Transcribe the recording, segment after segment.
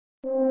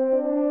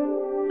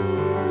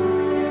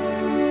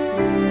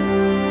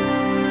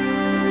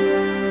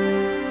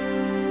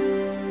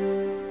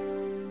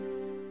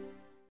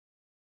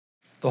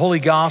The Holy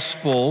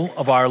Gospel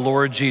of our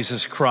Lord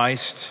Jesus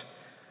Christ,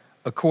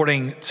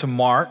 according to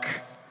Mark.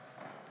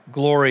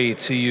 Glory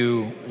to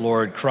you,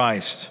 Lord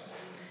Christ.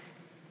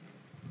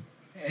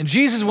 And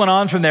Jesus went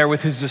on from there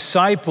with his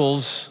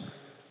disciples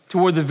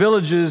toward the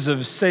villages of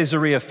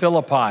Caesarea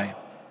Philippi.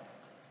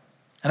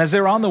 And as they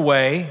were on the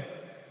way,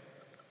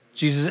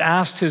 Jesus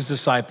asked his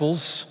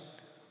disciples,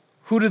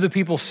 "Who do the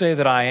people say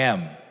that I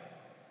am?"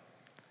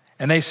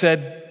 And they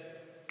said,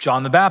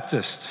 "John the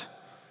Baptist."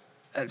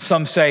 And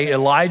some say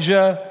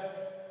Elijah,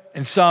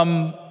 and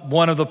some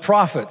one of the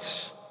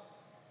prophets.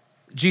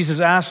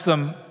 Jesus asked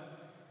them,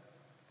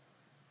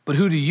 "But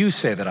who do you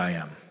say that I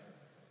am?"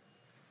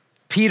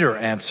 Peter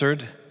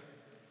answered,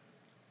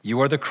 "You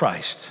are the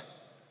Christ."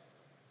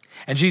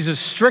 And Jesus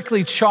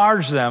strictly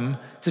charged them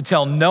to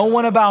tell no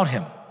one about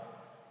him.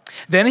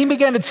 Then he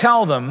began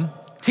to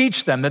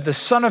teach them that the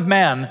Son of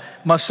Man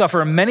must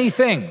suffer many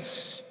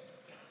things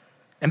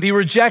and be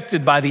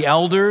rejected by the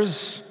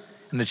elders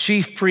and the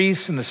chief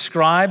priests and the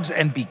scribes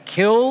and be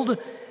killed,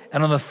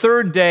 and on the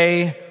third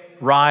day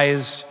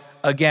rise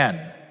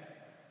again.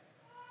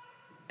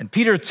 And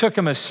Peter took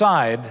him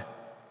aside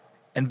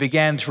and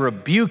began to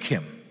rebuke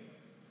him.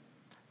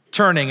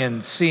 Turning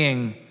and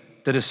seeing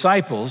the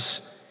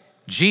disciples,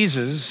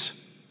 Jesus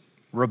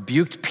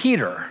rebuked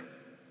Peter,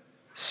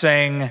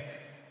 saying,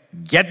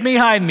 "Get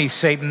behind me,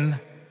 Satan,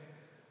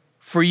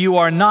 for you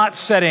are not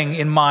setting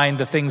in mind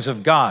the things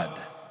of God,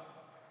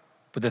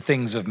 but the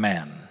things of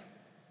man."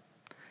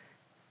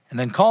 And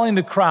then calling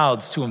the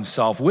crowds to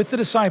himself with the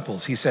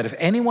disciples, he said, "If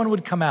anyone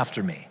would come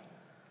after me,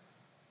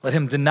 let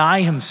him deny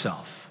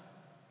himself,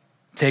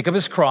 take up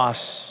his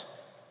cross,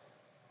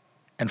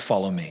 and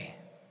follow me."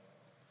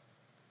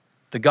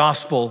 The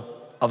gospel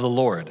of the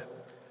Lord.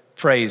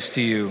 Praise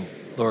to you,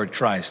 Lord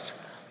Christ.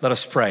 Let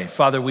us pray.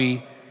 Father,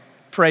 we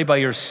pray by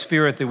your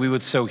Spirit that we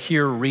would so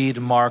hear,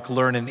 read, mark,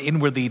 learn, and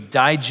inwardly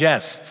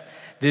digest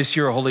this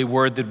your holy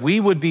word, that we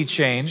would be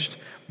changed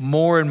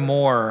more and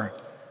more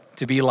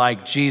to be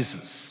like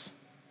Jesus.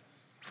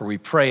 For we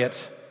pray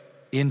it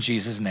in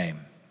Jesus'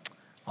 name.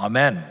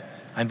 Amen.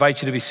 I invite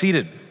you to be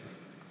seated.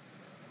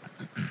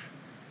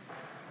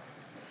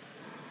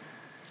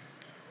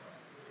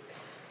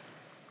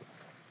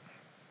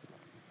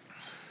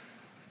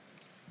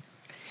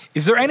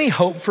 Is there any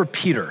hope for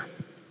Peter?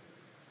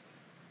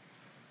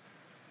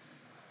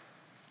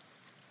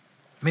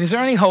 Is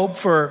there any hope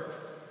for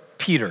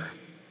Peter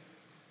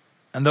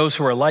and those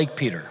who are like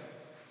Peter?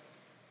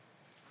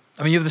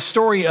 You have the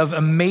story of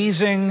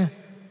amazing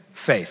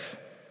faith,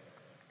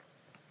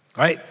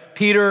 right?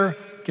 Peter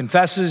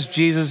confesses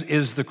Jesus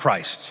is the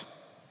Christ.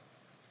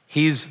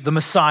 He's the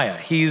Messiah.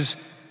 He's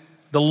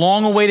the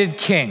long-awaited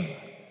king.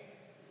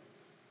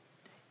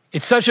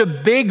 It's such a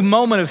big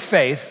moment of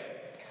faith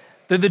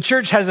that the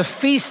church has a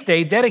feast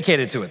day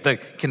dedicated to it, the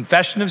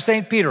Confession of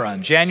St. Peter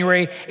on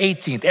January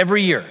 18th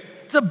every year.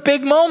 It's a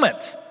big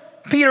moment.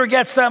 Peter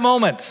gets that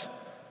moment.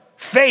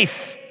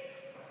 Faith,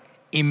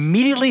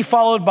 immediately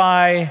followed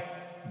by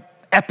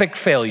epic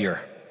failure.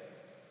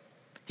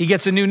 He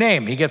gets a new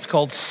name. He gets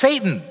called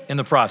Satan in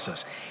the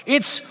process.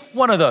 It's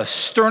one of the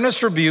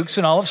sternest rebukes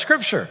in all of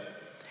Scripture.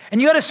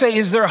 And you got to say,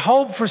 is there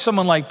hope for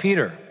someone like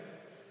Peter?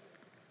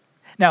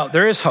 Now,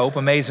 there is hope,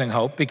 amazing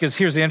hope, because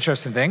here's the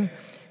interesting thing.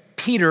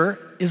 Peter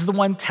is the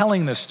one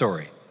telling this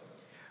story.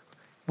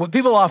 What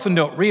people often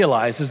don't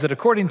realize is that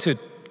according to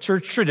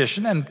church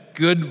tradition and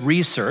good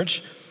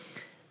research,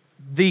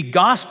 the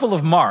Gospel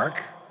of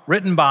Mark,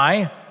 written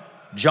by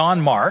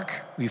John Mark,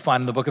 we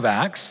find in the book of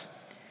Acts,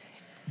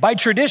 by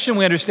tradition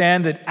we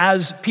understand that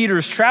as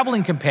Peter's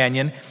traveling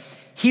companion,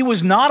 he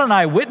was not an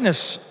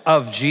eyewitness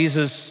of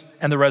Jesus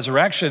and the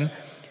resurrection.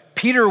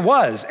 Peter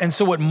was. And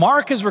so what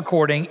Mark is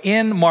recording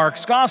in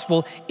Mark's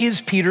Gospel is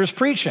Peter's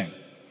preaching.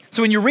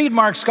 So when you read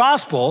Mark's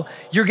Gospel,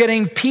 you're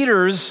getting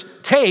Peter's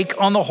take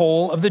on the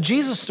whole of the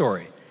Jesus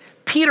story.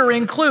 Peter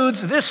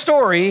includes this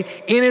story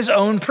in his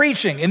own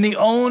preaching, in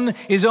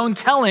his own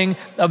telling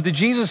of the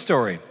Jesus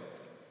story.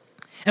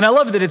 And I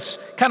love that it's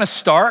kind of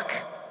stark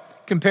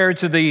compared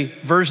to the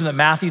version that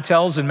Matthew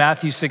tells in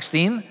Matthew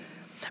 16.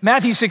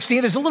 Matthew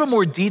 16, there's a little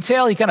more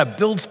detail. He kind of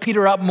builds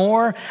Peter up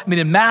more.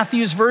 In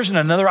Matthew's version,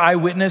 another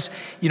eyewitness,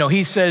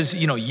 he says,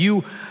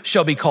 you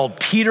shall be called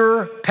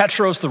Peter,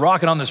 Petros, the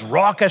rock, and on this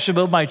rock I shall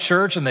build my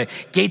church, and the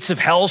gates of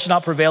hell shall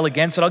not prevail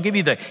against it. I'll give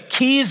you the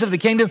keys of the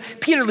kingdom.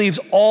 Peter leaves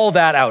all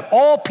that out.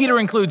 All Peter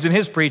includes in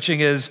his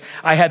preaching is,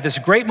 I had this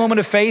great moment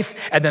of faith,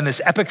 and then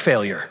this epic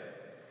failure.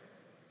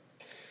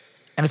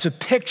 And it's a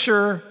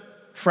picture,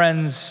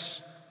 friends,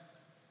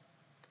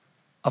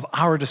 of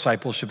our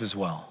discipleship as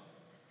well.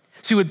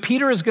 See, what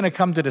Peter is going to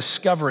come to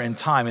discover in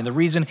time, and the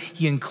reason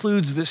he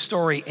includes this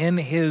story in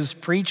his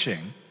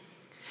preaching,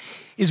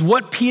 is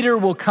what Peter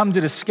will come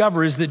to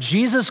discover is that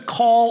Jesus'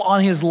 call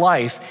on his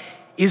life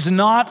is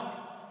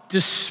not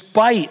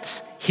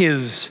despite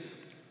his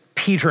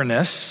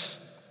Peterness.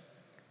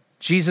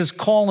 Jesus'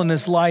 call in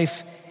his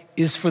life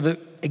is for the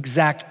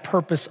exact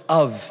purpose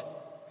of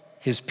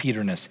his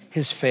Peterness,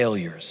 his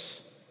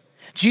failures.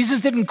 Jesus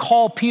didn't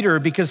call Peter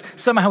because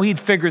somehow he'd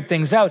figured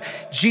things out.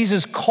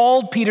 Jesus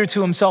called Peter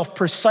to himself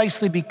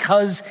precisely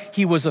because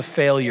he was a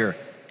failure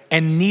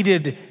and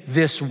needed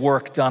this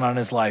work done on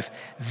his life.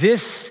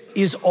 This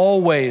is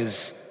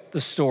always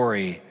the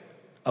story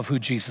of who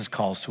Jesus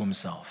calls to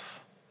himself.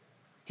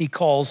 He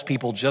calls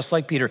people just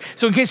like Peter.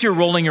 So in case you're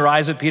rolling your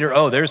eyes at Peter,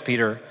 oh, there's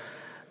Peter,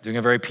 doing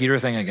a very Peter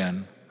thing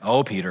again.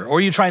 Oh, Peter.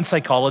 Or you try and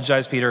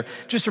psychologize Peter,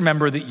 just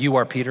remember that you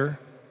are Peter,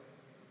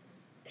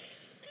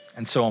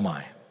 and so am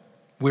I.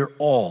 We're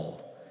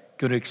all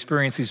going to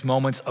experience these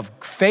moments of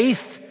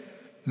faith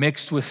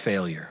mixed with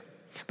failure.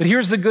 But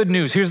here's the good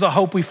news. Here's the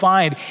hope we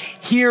find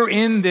here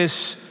in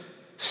this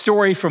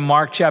story from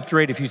Mark chapter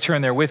 8, if you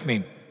turn there with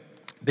me,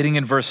 beginning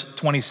in verse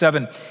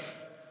 27.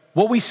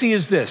 What we see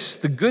is this.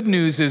 The good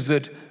news is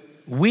that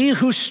we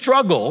who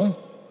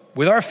struggle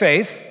with our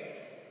faith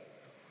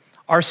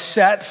are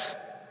set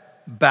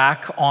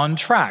back on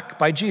track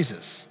by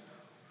Jesus.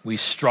 We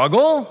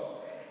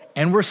struggle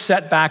and we're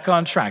set back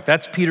on track.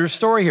 That's Peter's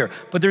story here.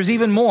 But there's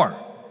even more.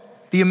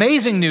 The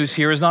amazing news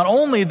here is not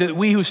only that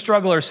we who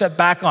struggle are set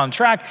back on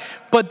track,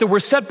 but that we're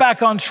set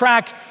back on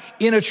track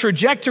in a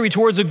trajectory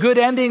towards a good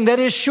ending that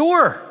is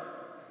sure.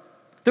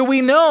 That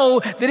we know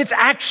that it's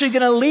actually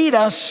going to lead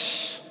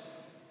us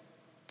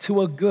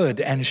to a good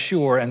and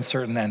sure and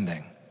certain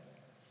ending.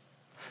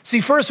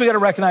 See, first we got to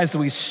recognize that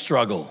we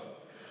struggle.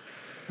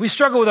 We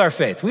struggle with our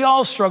faith. We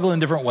all struggle in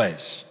different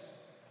ways,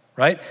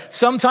 right?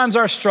 Sometimes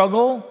our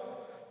struggle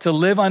to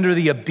live under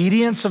the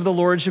obedience of the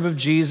lordship of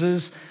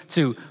Jesus,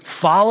 to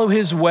follow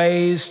his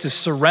ways, to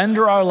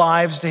surrender our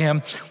lives to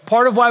him.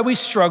 Part of why we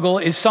struggle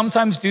is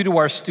sometimes due to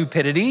our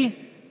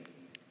stupidity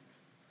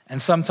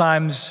and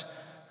sometimes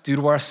due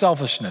to our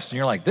selfishness. And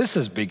you're like, this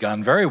has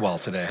begun very well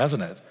today,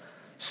 hasn't it?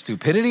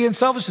 Stupidity and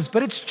selfishness,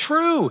 but it's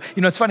true.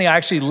 You know, it's funny, I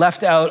actually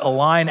left out a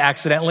line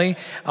accidentally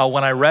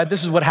when I read.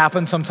 This is what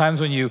happens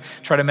sometimes when you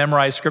try to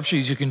memorize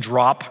scriptures, you can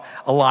drop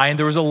a line.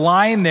 There was a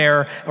line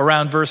there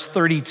around verse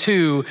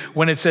 32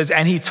 when it says,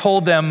 and he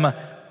told them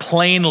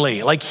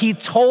plainly. Like he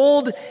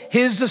told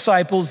his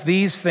disciples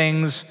these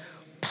things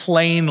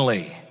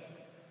plainly.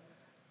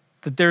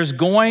 That there's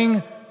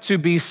going to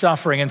be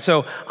suffering. And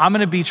so I'm going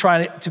to be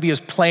trying to be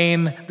as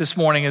plain this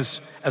morning as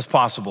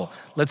possible.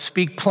 Let's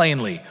speak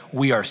plainly.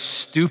 We are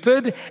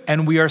stupid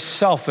and we are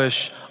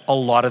selfish a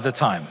lot of the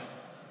time.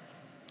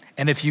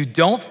 And if you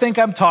don't think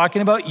I'm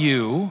talking about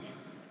you,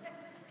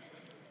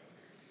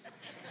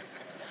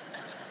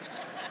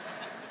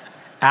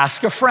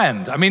 ask a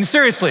friend. I mean,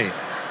 seriously.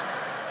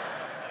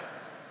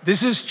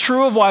 This is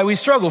true of why we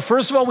struggle.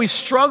 First of all, we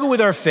struggle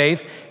with our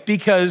faith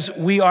because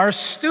we are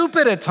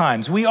stupid at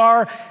times. We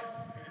are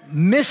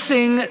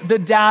missing the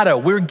data.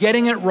 We're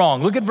getting it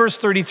wrong. Look at verse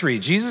 33.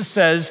 Jesus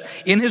says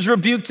in his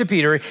rebuke to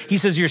Peter, he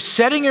says, you're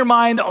setting your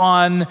mind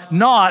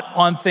not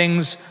on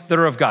things that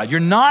are of God. You're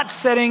not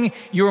setting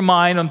your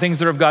mind on things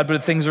that are of God,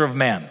 but things that are of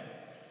man.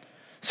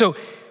 So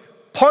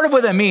part of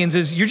what that means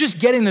is you're just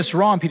getting this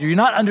wrong, Peter. You're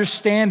not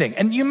understanding.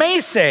 And you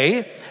may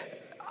say,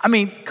 I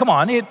mean, come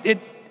on, it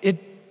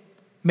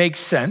makes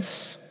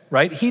sense,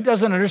 right? He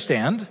doesn't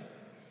understand.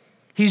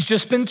 He's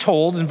just been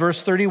told in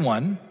verse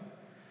 31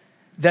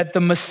 that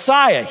the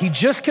Messiah, he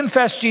just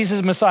confessed Jesus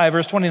as Messiah,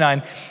 verse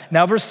 29.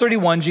 Now, verse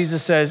 31,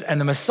 Jesus says, and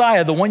the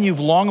Messiah, the one you've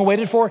long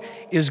awaited for,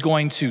 is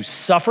going to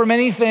suffer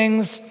many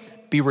things,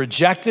 be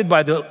rejected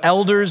by the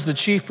elders, the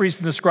chief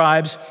priests, and the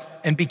scribes,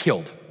 and be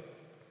killed.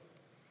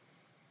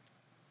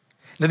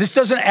 Now, this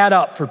doesn't add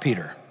up for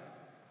Peter.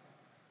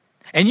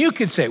 And you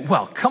could say,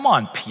 well, come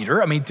on,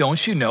 Peter. I mean,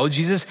 don't you know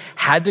Jesus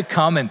had to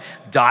come and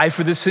die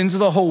for the sins of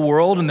the whole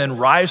world and then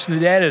rise from the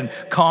dead and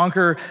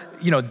conquer,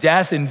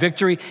 death and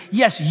victory?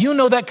 Yes, you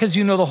know that because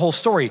you know the whole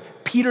story.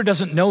 Peter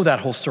doesn't know that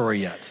whole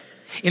story yet.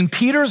 In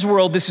Peter's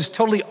world, this is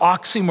totally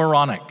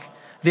oxymoronic.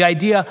 The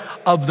idea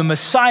of the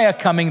Messiah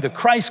coming, the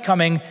Christ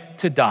coming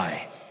to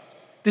die.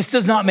 This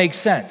does not make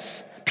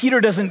sense. Peter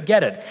doesn't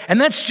get it.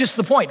 And that's just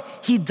the point.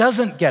 He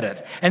doesn't get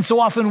it. And so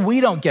often we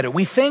don't get it.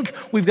 We think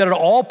we've got it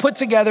all put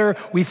together.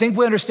 We think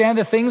we understand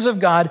the things of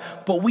God,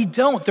 but we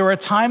don't. There are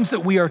times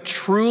that we are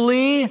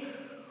truly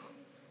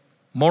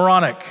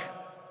moronic,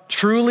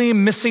 truly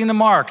missing the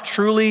mark,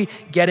 truly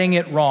getting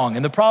it wrong.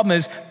 And the problem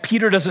is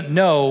Peter doesn't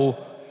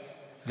know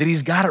that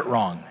he's got it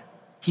wrong.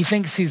 He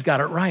thinks he's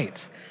got it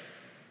right.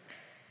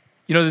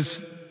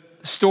 This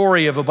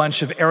story of a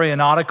bunch of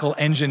aeronautical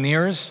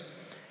engineers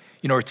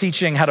are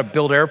teaching how to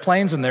build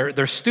airplanes, and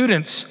their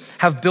students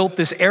have built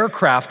this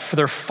aircraft for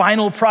their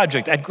final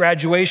project at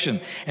graduation.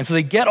 And so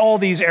they get all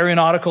these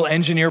aeronautical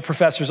engineer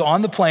professors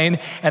on the plane,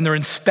 and they're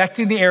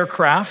inspecting the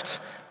aircraft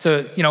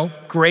to,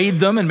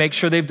 grade them and make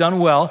sure they've done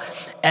well.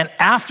 And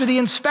after the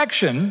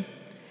inspection,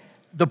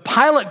 the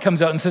pilot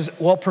comes out and says,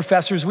 well,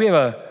 professors, we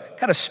have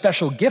got a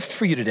special gift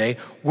for you today.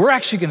 We're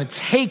actually going to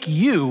take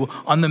you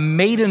on the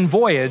maiden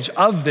voyage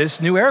of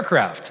this new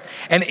aircraft.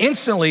 And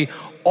instantly,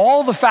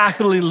 all the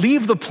faculty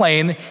leave the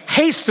plane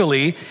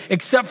hastily,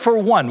 except for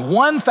one.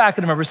 One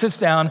faculty member sits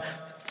down,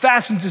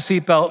 fastens his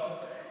seatbelt,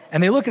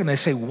 and they look at him and they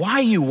say, why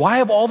you? Why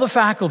of all the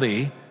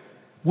faculty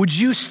would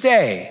you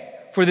stay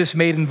for this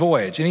maiden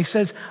voyage. And he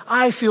says,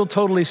 I feel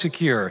totally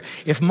secure.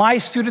 If my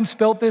students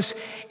built this,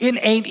 it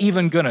ain't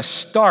even gonna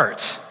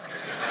start.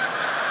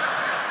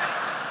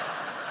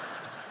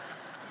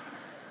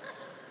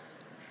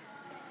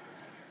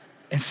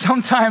 And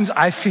sometimes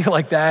I feel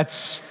like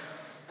that's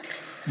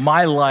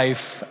my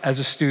life as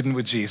a student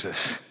with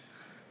Jesus.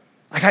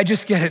 Like I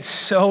just get it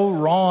so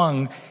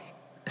wrong,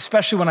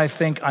 especially when I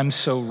think I'm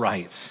so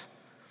right.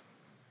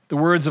 The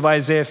words of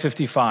Isaiah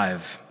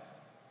 55,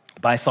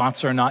 my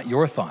thoughts are not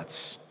your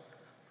thoughts,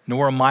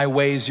 nor are my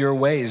ways your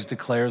ways,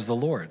 declares the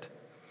Lord.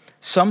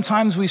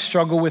 Sometimes we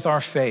struggle with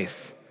our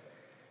faith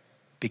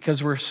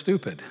because we're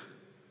stupid,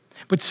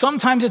 but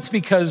sometimes it's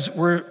because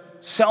we're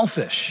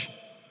selfish.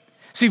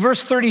 See,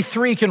 verse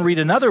 33 can read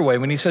another way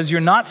when he says,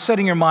 you're not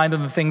setting your mind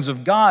on the things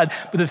of God,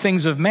 but the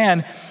things of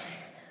man.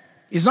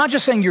 He's not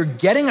just saying you're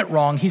getting it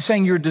wrong, he's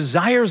saying your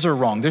desires are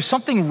wrong. There's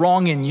something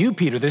wrong in you,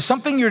 Peter. There's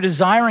something you're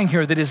desiring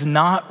here that is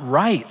not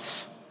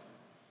right,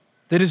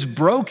 that is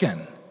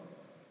broken.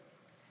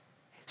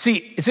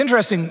 See, it's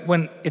interesting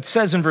when it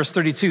says in verse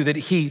 32 that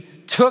he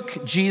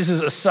took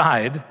Jesus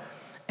aside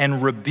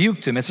and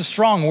rebuked him. It's a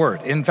strong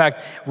word. In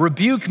fact,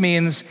 rebuke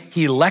means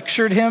he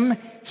lectured him,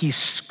 he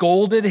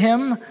scolded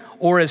him,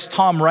 or as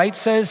Tom Wright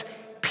says,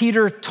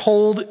 Peter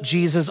told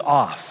Jesus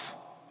off.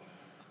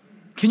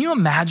 Can you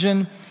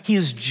imagine? He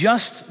has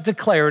just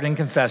declared and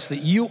confessed that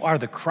you are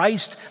the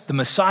Christ, the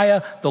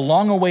Messiah, the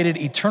long-awaited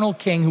eternal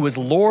King who is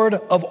Lord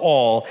of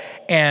all,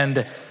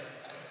 and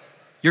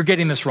you're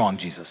getting this wrong,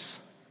 Jesus.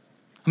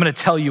 I'm gonna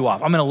tell you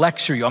off. I'm gonna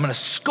lecture you. I'm gonna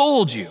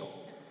scold you.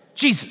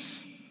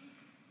 Jesus,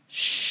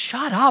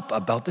 shut up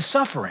about the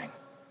suffering.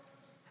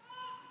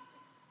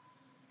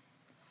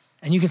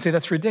 And you can say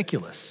that's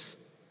ridiculous.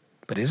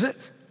 But is it?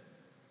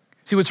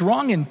 See, what's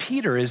wrong in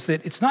Peter is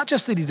that it's not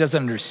just that he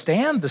doesn't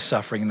understand the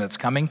suffering that's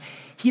coming,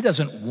 he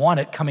doesn't want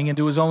it coming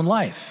into his own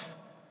life.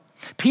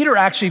 Peter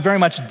actually very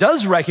much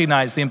does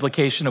recognize the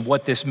implication of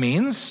what this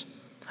means.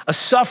 A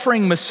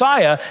suffering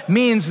Messiah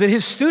means that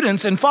his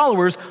students and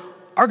followers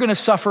are going to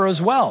suffer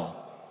as well.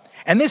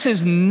 And this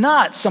is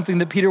not something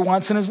that Peter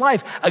wants in his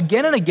life.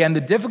 Again and again,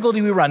 the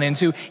difficulty we run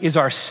into is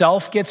our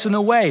self gets in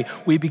the way.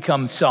 We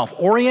become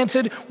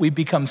self-oriented. We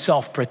become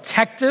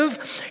self-protective.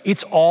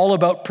 It's all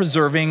about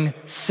preserving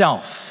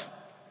self.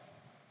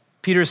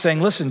 Peter is saying,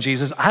 listen,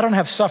 Jesus, I don't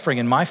have suffering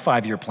in my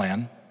 5-year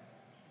plan.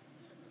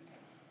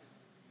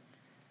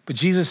 But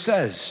Jesus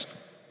says,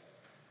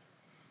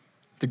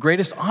 the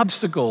greatest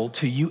obstacle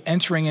to you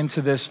entering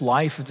into this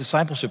life of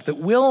discipleship that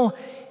will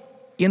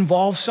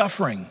involve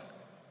suffering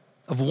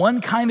of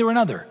one kind or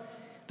another.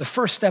 The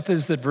first step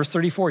is that verse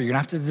 34, you're gonna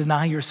have to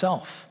deny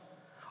yourself.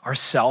 Our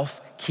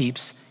self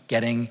keeps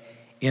getting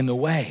in the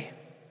way.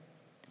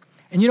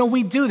 And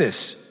we do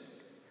this.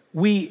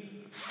 We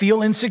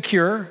feel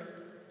insecure.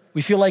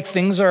 We feel like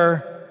things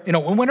are,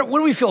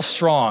 when we feel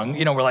strong,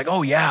 we're like,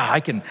 oh yeah,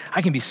 I can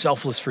be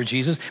selfless for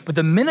Jesus. But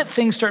the minute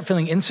things start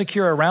feeling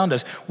insecure around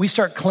us, we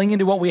start clinging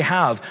to what we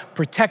have,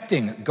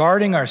 protecting,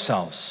 guarding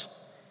ourselves.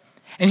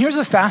 And here's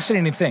the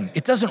fascinating thing,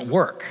 it doesn't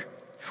work.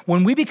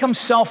 When we become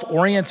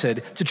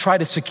self-oriented to try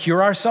to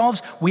secure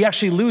ourselves, we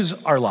actually lose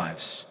our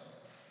lives.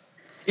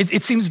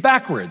 It seems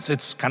backwards.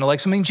 It's kind of like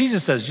something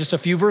Jesus says just a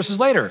few verses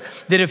later,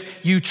 that if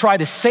you try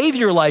to save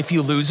your life,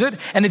 you lose it,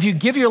 and if you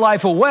give your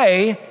life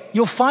away,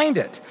 you'll find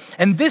it.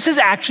 And this has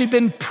actually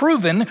been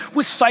proven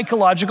with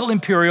psychological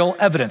empirical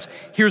evidence.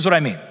 Here's what I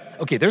mean.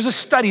 Okay, there's a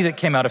study that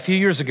came out a few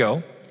years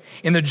ago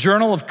in the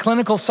Journal of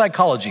Clinical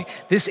Psychology.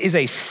 This is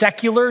a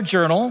secular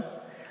journal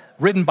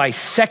written by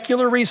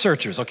secular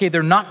researchers. Okay,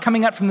 they're not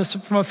coming up from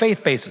a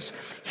faith basis.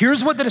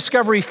 Here's what the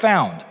discovery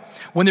found.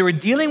 When they were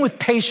dealing with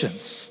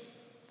patients,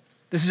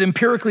 this is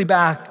empirically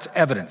backed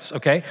evidence,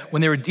 okay?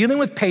 When they were dealing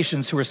with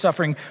patients who were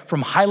suffering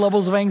from high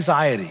levels of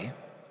anxiety,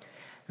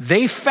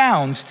 they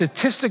found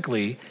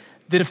statistically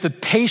that if the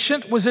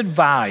patient was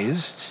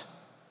advised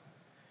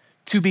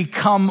to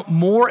become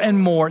more and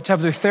more, to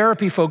have their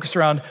therapy focused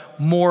around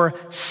more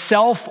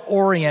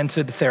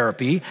self-oriented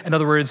therapy, in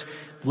other words,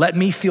 let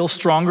me feel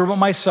stronger about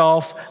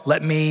myself.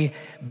 Let me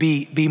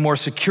be more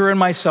secure in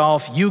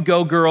myself. You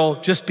go, girl,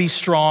 just be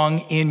strong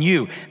in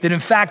you. That in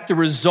fact, the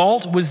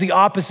result was the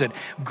opposite.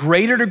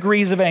 Greater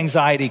degrees of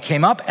anxiety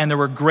came up and there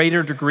were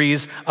greater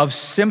degrees of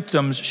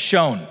symptoms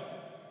shown.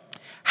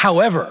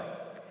 However,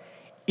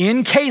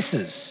 in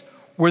cases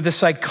where the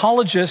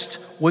psychologist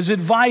was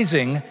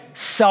advising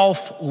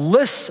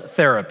selfless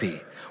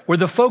therapy, where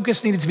the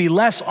focus needed to be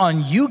less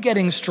on you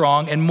getting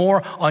strong and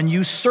more on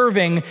you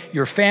serving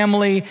your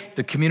family,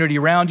 the community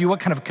around you, what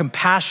kind of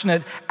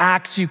compassionate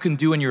acts you can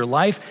do in your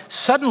life,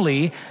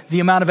 suddenly the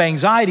amount of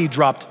anxiety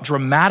dropped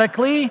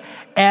dramatically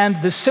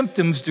and the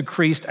symptoms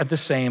decreased at the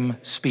same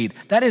speed.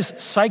 That is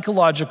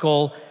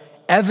psychological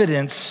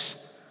evidence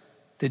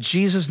that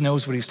Jesus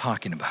knows what he's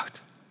talking about.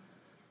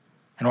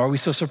 And are we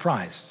so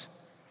surprised?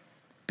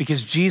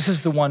 Because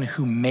Jesus, the one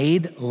who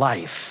made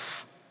life,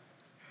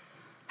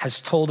 has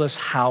told us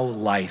how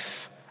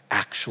life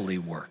actually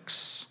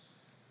works.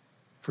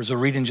 For as we'll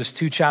read in just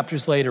 2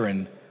 chapters later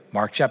in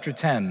Mark chapter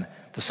 10,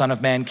 the Son of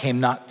Man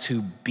came not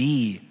to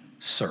be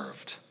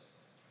served,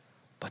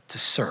 but to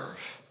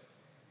serve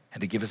and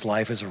to give his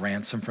life as a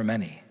ransom for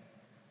many.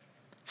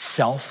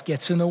 Self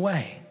gets in the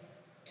way.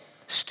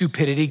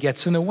 Stupidity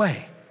gets in the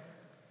way.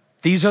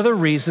 These are the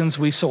reasons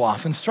we so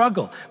often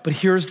struggle. But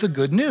here's the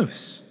good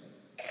news.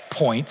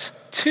 Point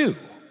 2.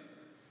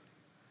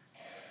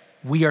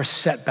 We are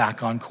set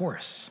back on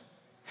course.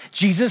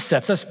 Jesus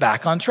sets us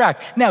back on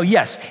track. Now,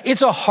 yes,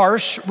 it's a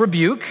harsh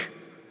rebuke.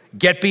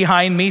 Get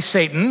behind me,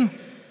 Satan.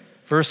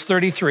 Verse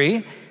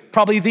 33,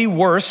 probably the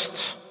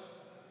worst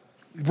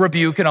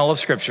rebuke in all of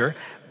Scripture.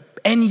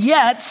 And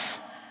yet,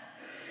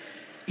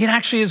 it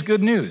actually is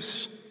good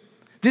news.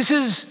 This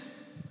is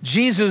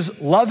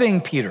Jesus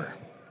loving Peter.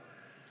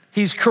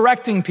 He's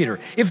correcting Peter.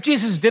 If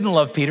Jesus didn't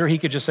love Peter, he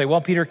could just say,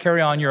 well, Peter,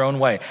 carry on your own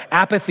way.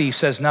 Apathy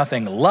says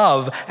nothing.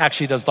 Love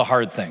actually does the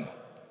hard thing.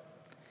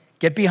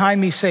 Get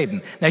behind me,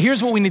 Satan. Now,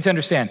 here's what we need to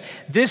understand.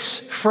 This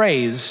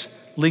phrase,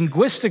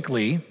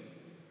 linguistically,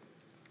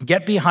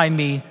 get behind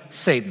me,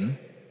 Satan,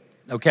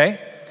 okay?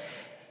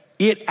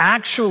 It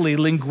actually,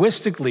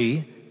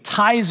 linguistically,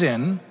 ties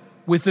in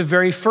with the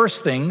very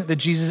first thing that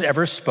Jesus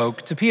ever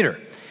spoke to Peter.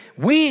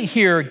 We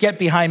hear, get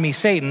behind me,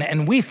 Satan,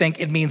 and we think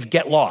it means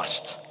get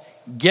lost.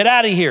 Get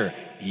out of here.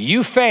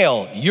 You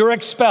fail. You're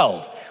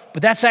expelled.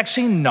 But that's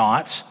actually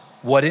not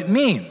what it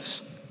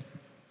means.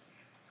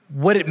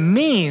 What it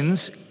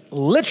means,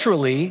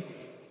 literally,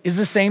 is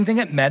the same thing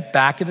it meant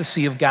back at the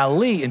Sea of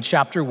Galilee in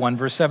chapter 1,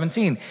 verse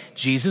 17.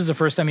 Jesus, the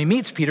first time he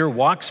meets Peter,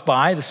 walks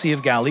by the Sea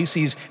of Galilee,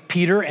 sees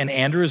Peter and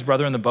Andrew, his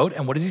brother, in the boat,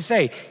 and what does he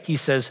say? He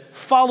says,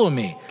 follow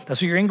me.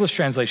 That's what your English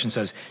translation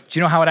says. Do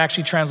you know how it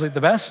actually translates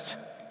the best?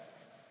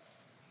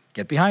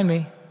 Get behind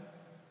me.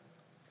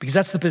 Because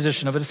that's the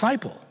position of a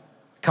disciple.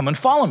 Come and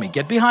follow me.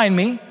 Get behind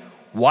me.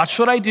 Watch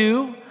what I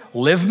do.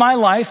 Live my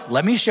life.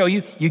 Let me show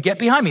you. You get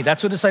behind me.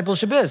 That's what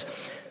discipleship is.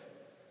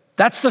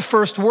 That's the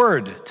first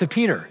word to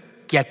Peter.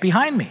 Get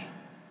behind me.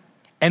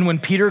 And when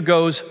Peter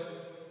goes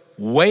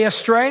way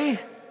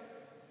astray,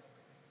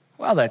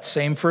 well, that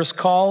same first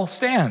call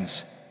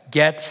stands.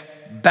 Get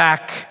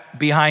back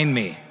behind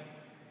me.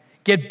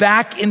 Get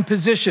back in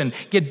position.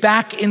 Get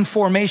back in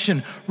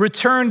formation.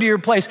 Return to your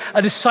place.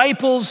 A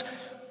disciple's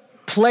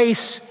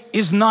place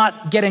is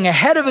not getting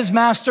ahead of his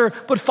master,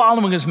 but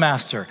following his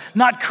master.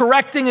 Not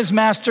correcting his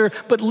master,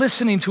 but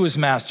listening to his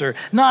master.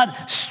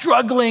 Not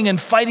struggling and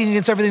fighting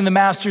against everything the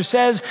master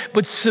says,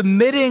 but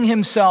submitting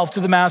himself to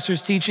the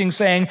master's teaching,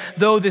 saying,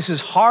 though this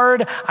is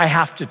hard, I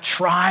have to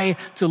try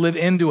to live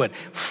into it.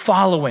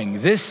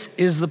 Following. This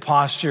is the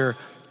posture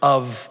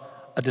of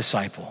a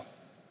disciple.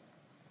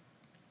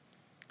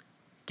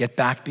 Get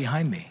back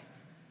behind me.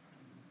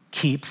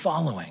 Keep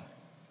following.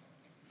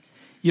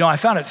 You know, I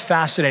found it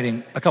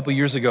fascinating a couple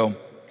years ago.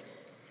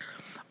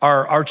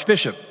 Our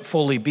Archbishop,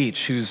 Foley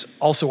Beach, who's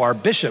also our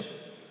bishop,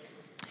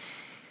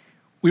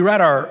 we were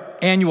at our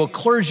annual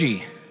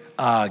clergy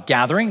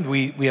gathering.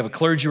 We have a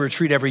clergy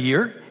retreat every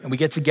year, and we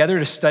get together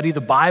to study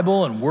the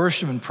Bible and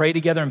worship and pray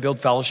together and build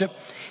fellowship.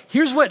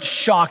 Here's what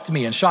shocked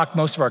me and shocked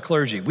most of our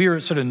clergy. We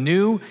were sort of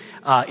new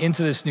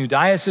into this new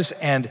diocese,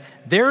 and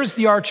there's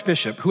the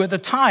Archbishop, who at the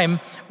time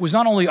was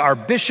not only our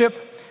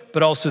bishop,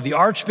 but also the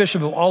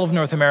Archbishop of all of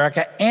North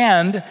America,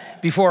 and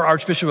before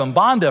Archbishop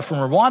Mbanda from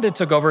Rwanda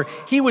took over,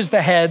 he was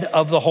the head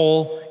of the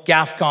whole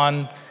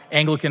GAFCON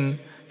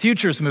Anglican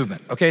Futures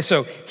movement, okay?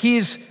 So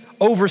he's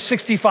over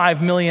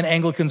 65 million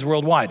Anglicans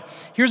worldwide.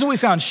 Here's what we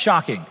found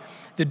shocking,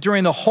 that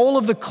during the whole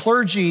of the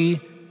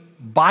clergy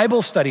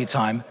Bible study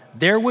time,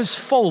 there was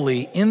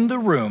Foley in the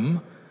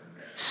room,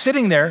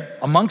 sitting there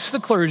amongst the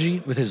clergy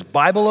with his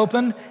Bible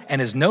open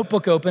and his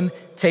notebook open,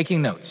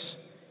 taking notes.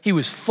 He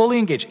was fully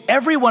engaged.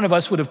 Every one of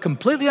us would have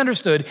completely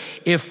understood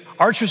if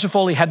Archbishop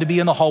Foley had to be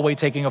in the hallway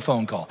taking a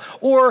phone call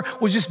or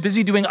was just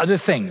busy doing other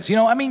things. You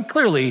know, I mean,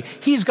 clearly,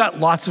 he's got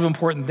lots of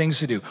important things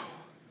to do.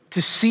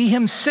 To see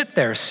him sit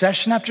there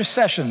session after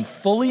session,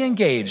 fully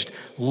engaged,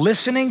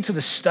 listening to the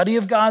study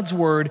of God's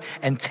word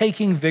and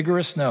taking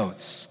vigorous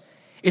notes,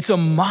 it's a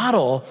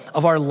model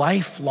of our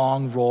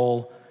lifelong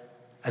role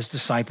as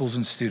disciples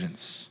and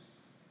students.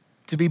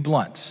 To be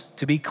blunt,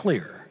 to be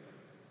clear,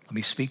 let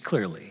me speak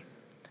clearly.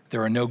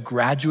 There are no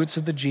graduates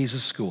of the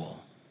Jesus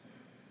School.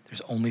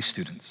 There's only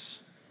students.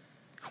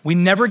 We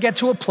never get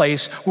to a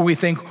place where we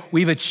think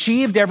we've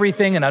achieved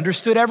everything and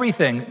understood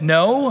everything.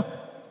 No,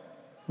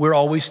 we're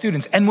always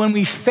students. And when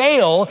we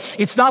fail,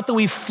 it's not that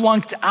we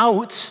flunked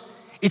out,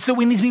 it's that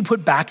we need to be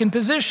put back in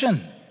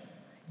position.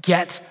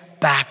 Get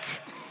back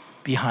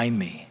behind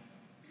me.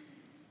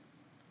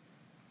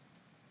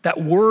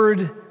 That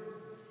word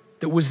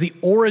that was the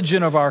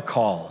origin of our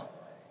call,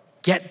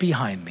 get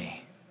behind me,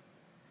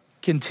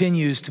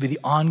 continues to be the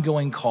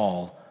ongoing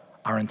call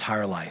our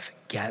entire life.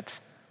 Get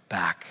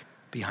back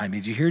behind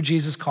me. Do you hear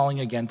Jesus calling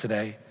again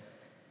today?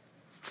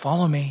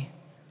 Follow me.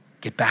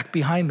 Get back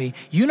behind me.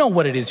 You know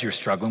what it is you're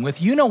struggling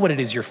with. You know what it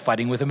is you're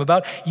fighting with him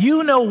about.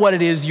 You know what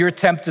it is you're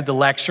tempted to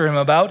lecture him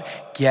about.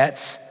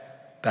 Get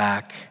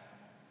back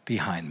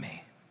behind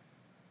me.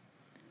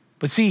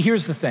 But see,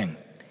 here's the thing.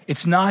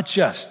 It's not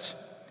just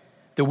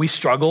that we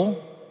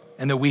struggle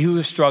and that we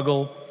who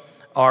struggle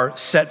are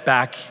set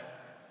back,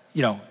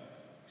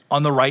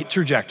 on the right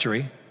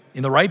trajectory,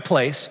 in the right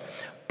place,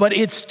 but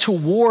it's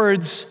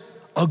towards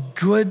a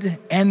good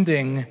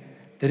ending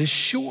that is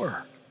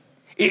sure.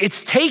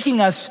 It's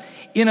taking us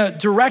in a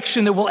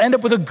direction that will end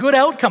up with a good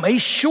outcome, a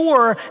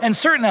sure and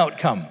certain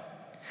outcome.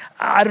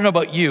 I don't know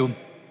about you,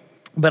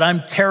 but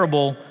I'm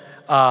terrible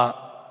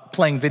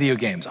playing video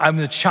games. I'm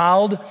the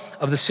child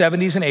of the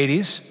 70s and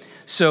 80s,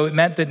 so it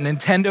meant that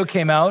Nintendo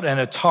came out and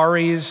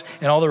Ataris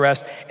and all the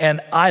rest,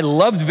 and I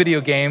loved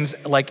video games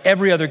like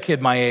every other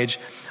kid my age,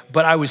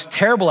 but I was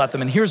terrible at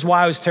them, and here's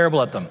why I was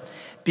terrible at them.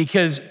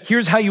 Because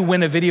here's how you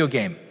win a video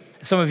game.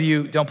 Some of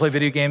you don't play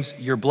video games.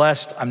 You're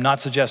blessed. I'm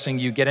not suggesting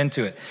you get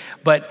into it.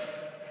 But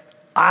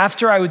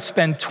after I would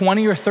spend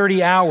 20 or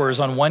 30 hours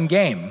on one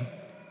game,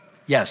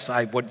 yes,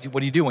 what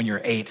do you do when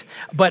you're 8?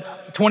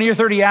 But 20 or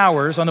 30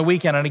 hours on the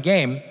weekend on a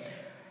game,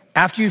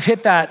 after you've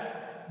hit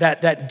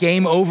that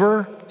game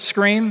over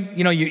screen,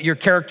 your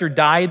character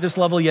died this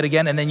level yet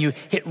again, and then you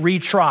hit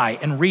retry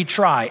and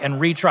retry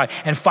and retry,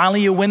 and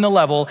finally you win the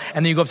level,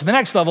 and then you go up to the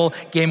next level,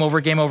 game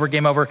over, game over,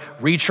 game over,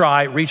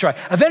 retry.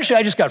 Eventually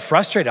I just got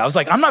frustrated. I was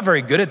like, I'm not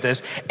very good at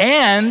this,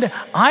 and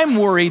I'm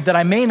worried that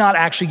I may not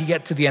actually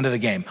get to the end of the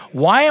game.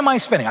 Why am I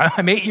spending?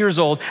 I'm 8 years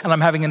old, and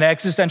I'm having an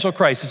existential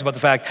crisis about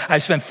the fact I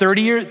spent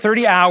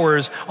 30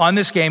 hours on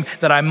this game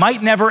that I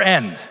might never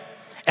end.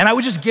 And I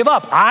would just give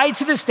up. I,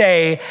 to this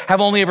day,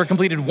 have only ever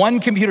completed one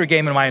computer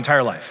game in my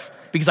entire life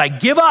because I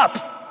give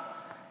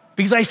up.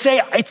 Because I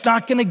say it's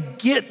not going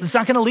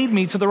to lead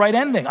me to the right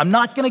ending. I'm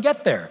not going to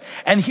get there.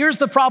 And here's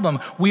the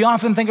problem. We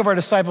often think of our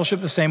discipleship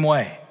the same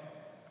way.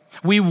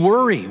 We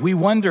worry, we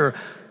wonder,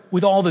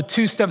 with all the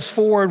 2 steps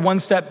forward, 1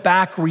 step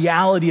back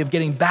reality of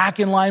getting back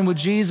in line with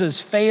Jesus,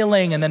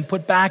 failing, and then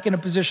put back in a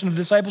position of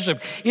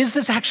discipleship. Is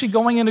this actually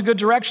going in a good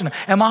direction?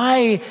 Am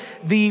I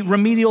the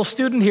remedial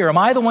student here? Am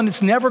I the one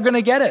that's never going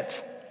to get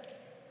it?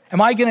 Am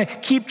I going to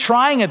keep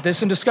trying at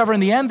this and discover in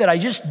the end that I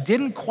just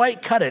didn't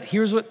quite cut it?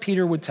 Here's what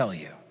Peter would tell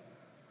you.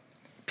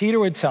 Peter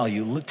would tell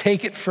you,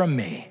 take it from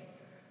me,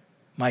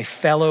 my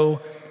fellow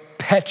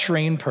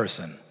Petrine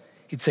person.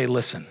 He'd say,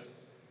 listen,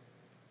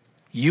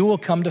 you will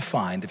come to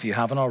find, if you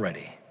haven't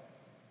already,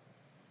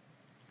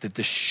 that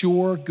the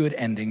sure good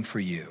ending for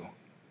you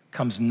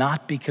comes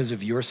not because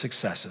of your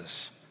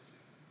successes,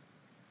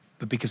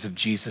 but because of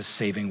Jesus'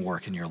 saving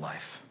work in your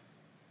life.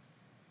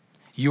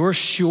 Your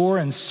sure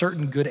and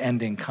certain good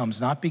ending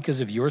comes not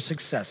because of your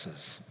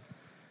successes,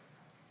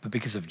 but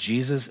because of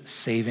Jesus'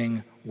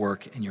 saving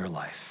work in your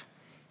life.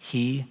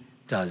 He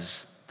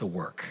does the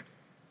work.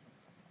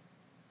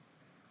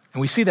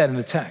 And we see that in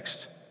the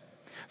text.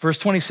 Verse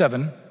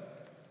 27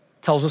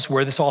 tells us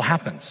where this all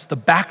happens. The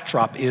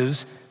backdrop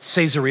is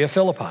Caesarea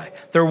Philippi.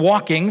 They're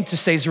walking to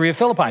Caesarea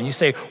Philippi. And you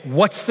say,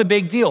 what's the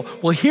big deal?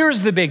 Well,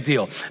 here's the big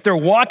deal. They're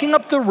walking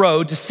up the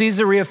road to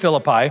Caesarea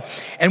Philippi,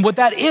 and what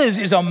that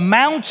is a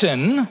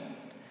mountain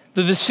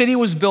that the city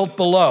was built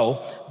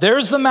below.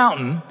 There's the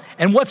mountain,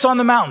 and what's on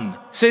the mountain?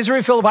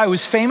 Caesarea Philippi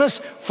was famous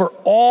for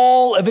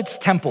all of its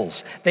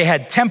temples. They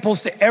had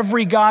temples to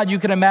every god you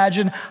can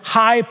imagine,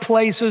 high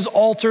places,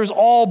 altars,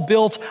 all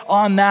built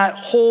on that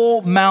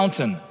whole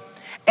mountain.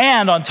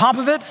 And on top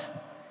of it,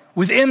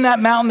 within that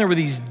mountain, there were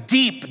these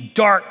deep,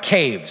 dark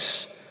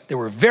caves. They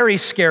were very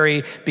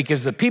scary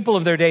because the people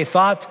of their day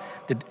thought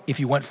that if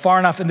you went far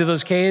enough into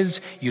those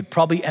caves, you'd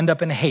probably end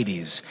up in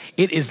Hades.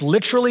 It is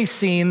literally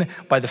seen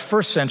by the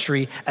first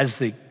century as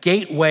the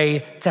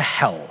gateway to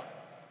hell.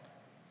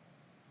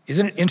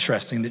 Isn't it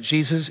interesting that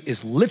Jesus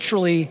is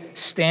literally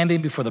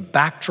standing before the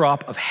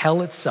backdrop of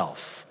hell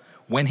itself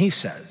when he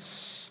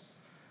says,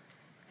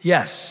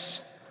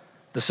 yes,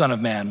 the Son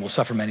of Man will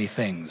suffer many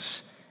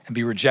things and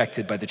be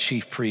rejected by the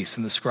chief priests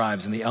and the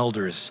scribes and the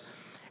elders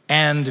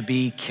and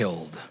be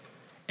killed,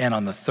 and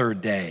on the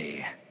third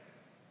day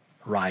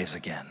rise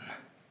again.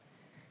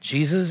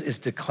 Jesus is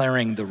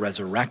declaring the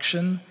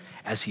resurrection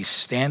as he's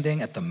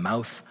standing at the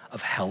mouth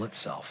of hell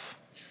itself.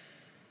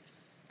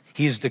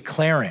 He is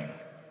declaring,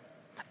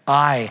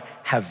 I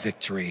have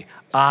victory,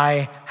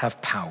 I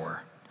have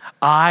power.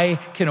 I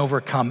can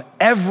overcome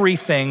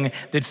everything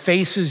that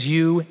faces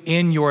you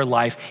in your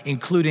life,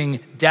 including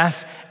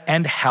death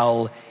and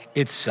hell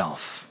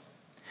itself.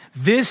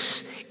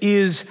 This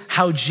is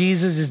how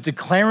Jesus is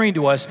declaring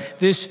to us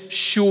this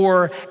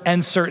sure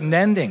and certain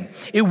ending.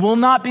 It will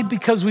not be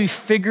because we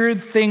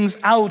figured things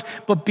out,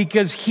 but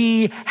because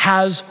he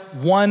has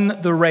won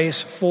the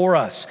race for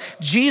us.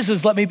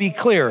 Jesus, let me be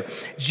clear,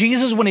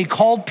 Jesus, when he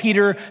called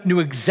Peter, knew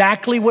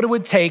exactly what it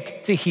would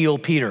take to heal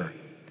Peter.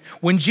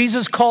 When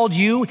Jesus called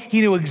you,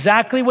 he knew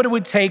exactly what it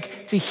would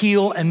take to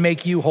heal and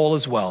make you whole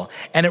as well.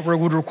 And it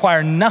would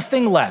require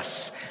nothing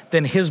less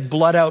than his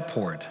blood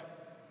outpoured.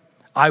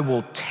 I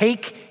will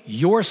take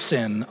your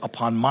sin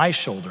upon my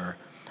shoulder.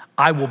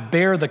 I will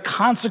bear the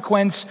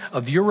consequence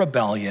of your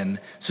rebellion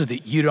so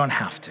that you don't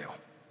have to.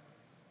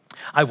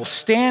 I will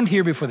stand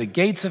here before the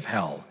gates of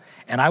hell,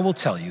 and I will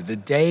tell you the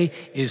day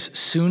is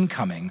soon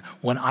coming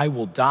when I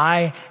will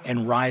die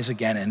and rise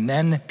again. And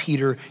then,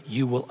 Peter,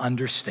 you will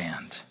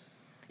understand.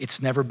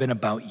 It's never been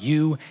about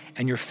you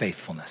and your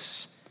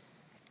faithfulness.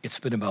 It's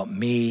been about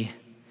me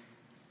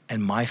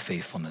and my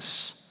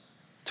faithfulness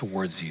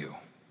towards you.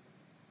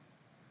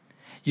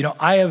 You know,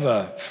 I have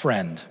a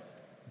friend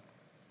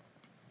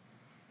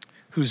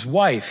whose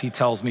wife, he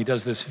tells me,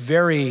 does this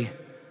very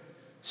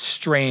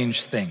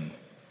strange thing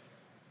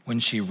when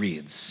she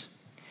reads.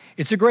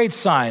 It's a great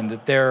sign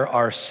that there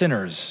are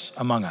sinners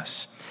among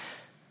us.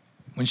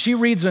 When she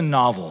reads a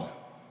novel,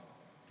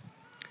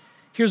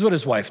 here's what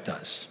his wife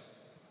does.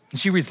 And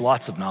she reads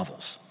lots of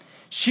novels.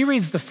 She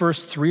reads the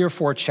first 3 or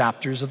 4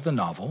 chapters of the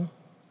novel,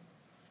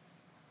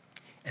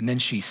 and then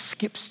she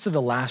skips to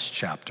the last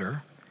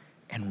chapter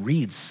and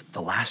reads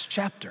the last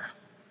chapter.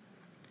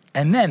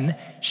 And then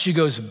she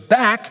goes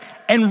back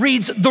and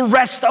reads the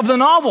rest of the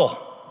novel.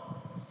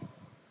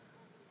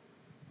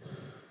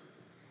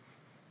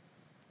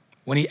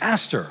 When he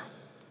asked her,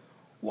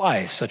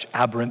 why such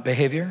aberrant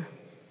behavior?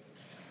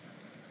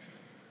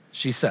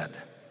 She said,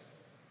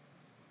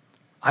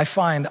 I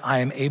find I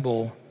am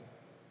able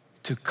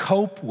to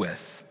cope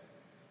with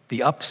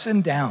the ups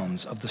and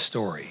downs of the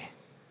story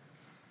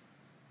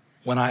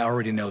when I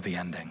already know the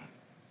ending.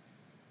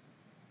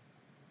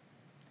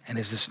 And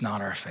is this not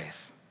our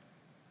faith?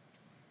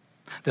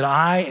 That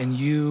I and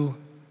you,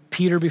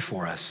 Peter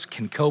before us,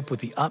 can cope with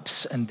the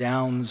ups and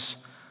downs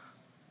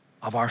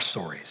of our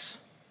stories.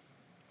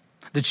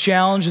 The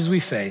challenges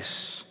we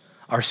face,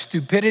 our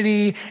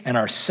stupidity and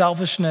our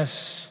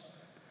selfishness,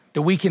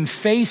 that we can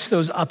face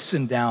those ups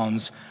and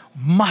downs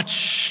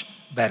much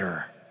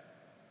better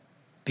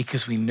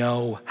because we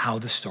know how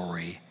the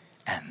story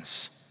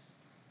ends.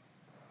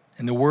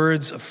 In the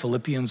words of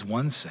Philippians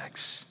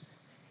 1:6,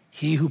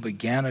 he who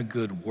began a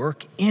good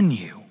work in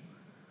you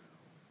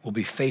will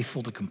be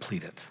faithful to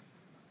complete it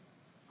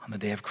on the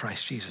day of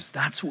Christ Jesus.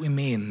 That's what we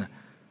mean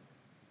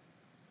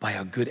by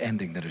a good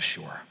ending that is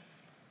sure.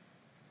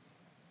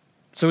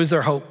 So is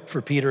there hope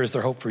for Peter? Is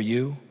there hope for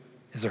you?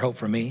 Is there hope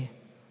for me?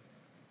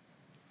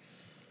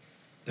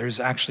 There's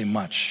actually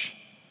much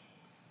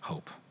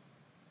hope.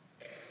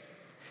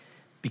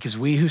 Because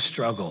we who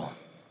struggle,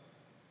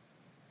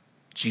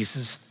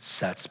 Jesus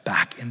sets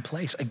back in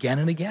place again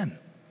and again.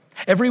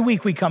 Every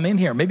week we come in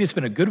here. Maybe it's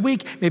been a good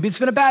week. Maybe it's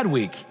been a bad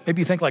week.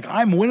 Maybe you think like,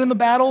 I'm winning the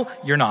battle.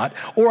 You're not.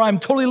 Or I'm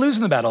totally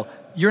losing the battle.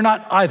 You're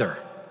not either.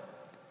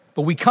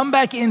 But we come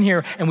back in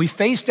here and we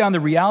face down the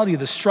reality of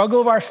the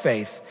struggle of our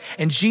faith,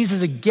 and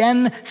Jesus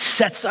again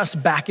sets us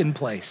back in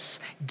place.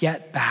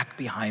 Get back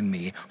behind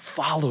me.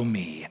 Follow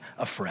me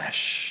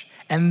afresh.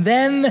 And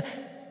then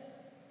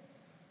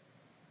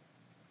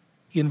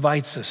he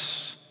invites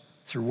us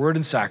through word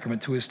and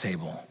sacrament to his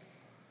table.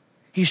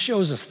 He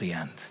shows us the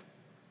end.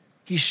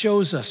 He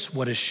shows us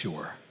what is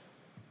sure,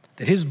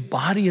 that his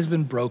body has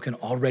been broken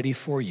already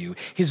for you.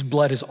 His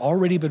blood has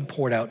already been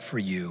poured out for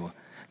you.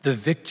 The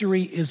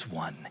victory is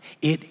won.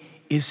 It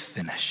is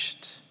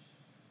finished.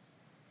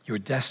 Your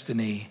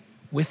destiny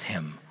with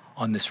him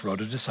on this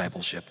road of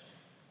discipleship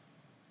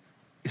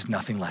is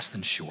nothing less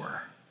than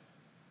sure.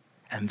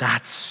 And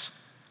that's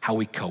how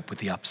we cope with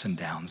the ups and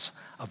downs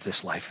of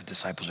this life of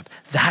discipleship.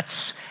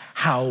 That's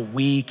how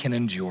we can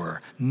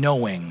endure,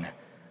 knowing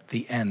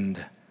the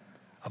end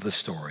of the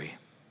story.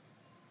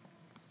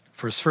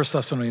 For 1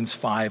 Thessalonians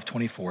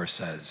 5:24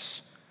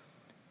 says,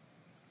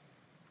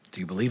 do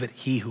you believe it?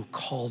 He who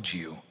called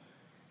you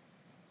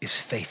is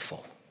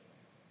faithful.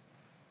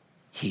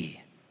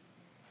 He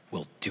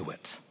will do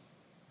it.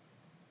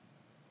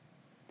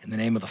 In the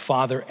name of the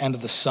Father, and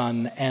of the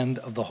Son, and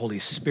of the Holy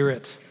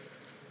Spirit,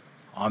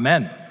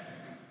 amen.